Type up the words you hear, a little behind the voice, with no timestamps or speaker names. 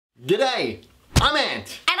G'day, I'm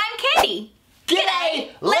Ant. And I'm Candy.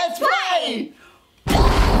 G'day, let's play!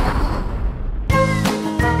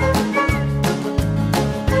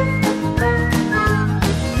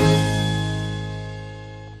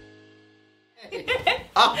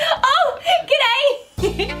 Oh,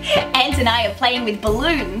 g'day! Ant and I are playing with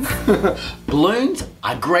balloons. Balloons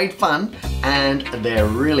are great fun and they're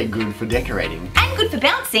really good for decorating. And good for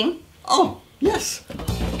bouncing. Oh, yes.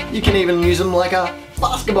 You can even use them like a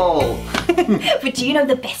basketball. But do you know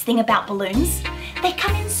the best thing about balloons? They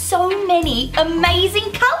come in so many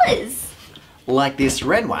amazing colours. Like this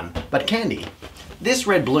red one. But Candy, this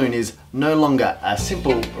red balloon is no longer a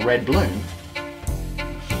simple red balloon.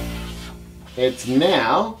 It's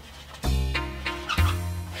now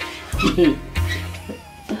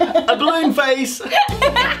a balloon face.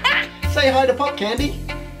 Say hi to Pop, Candy.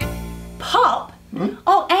 Pop? Hmm?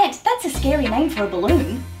 Oh, Ant, that's a scary name for a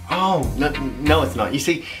balloon. Oh, no it's not. You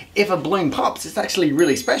see, if a balloon pops, it's actually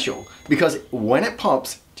really special because when it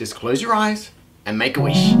pops, just close your eyes and make a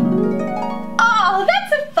wish. Oh,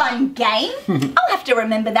 that's a fun game. I'll have to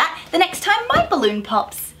remember that the next time my balloon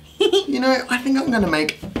pops. You know, I think I'm going to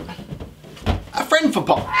make a friend for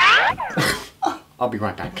Pop. I'll be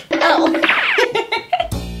right back. Oh.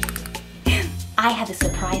 I have a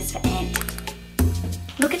surprise for Ant.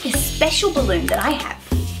 Look at this special balloon that I have.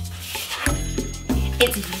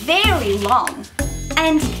 It's very long,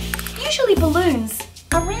 and usually balloons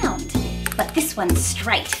are round, but this one's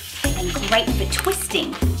straight and great for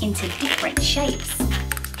twisting into different shapes.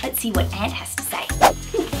 Let's see what Ant has to say.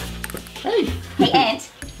 Hey. Hey Ant,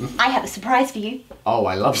 I have a surprise for you. Oh,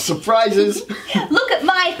 I love surprises. Look at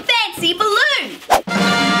my fancy balloon!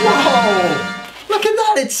 Whoa! Look at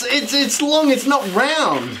that, it's long, it's not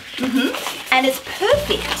round. And it's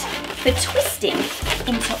perfect for twisting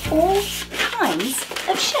into all kinds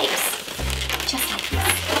of shapes. Just like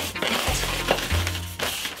this.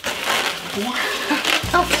 Wow.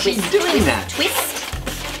 Oh, She's twist, doing twist, that. twist.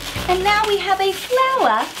 And now we have a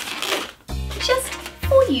flower just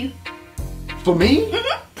for you. For me?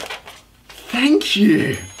 Thank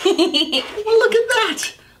you. Well, look at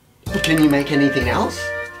that. Can you make anything else?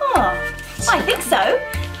 Oh, I think so.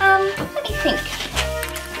 Let me think.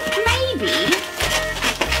 Maybe,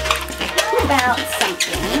 how about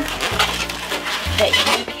something that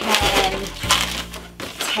you can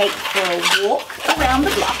take for a walk around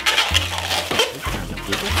the block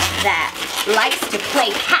that likes to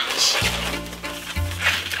play catch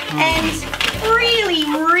and really,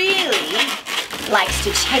 really likes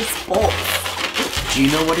to chase balls. Do you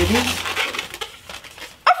know what it is?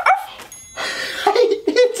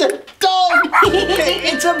 It's a dog!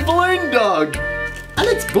 It's a balloon dog! And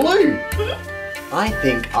it's blue! I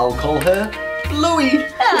think I'll call her Bluey!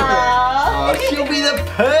 Oh, she'll be the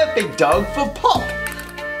perfect dog for Pop!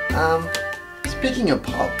 Speaking of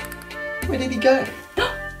Pop, where did he go?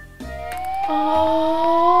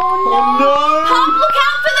 Oh no! Pop, look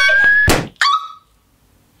out for the...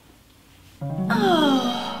 Oh.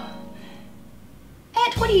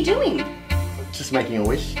 Ant, what are you doing? Just making a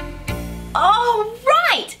wish. Oh,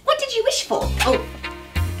 right! What did you wish for? Oh,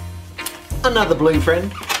 another balloon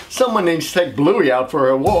friend. Someone needs to take Bluey out for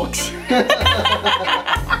her walks.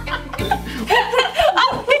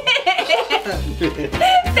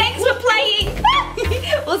 Thanks for playing.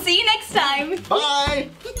 We'll see you next time. Bye!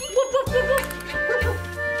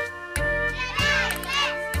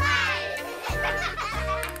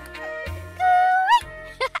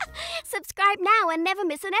 Subscribe now and never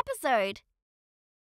miss an episode.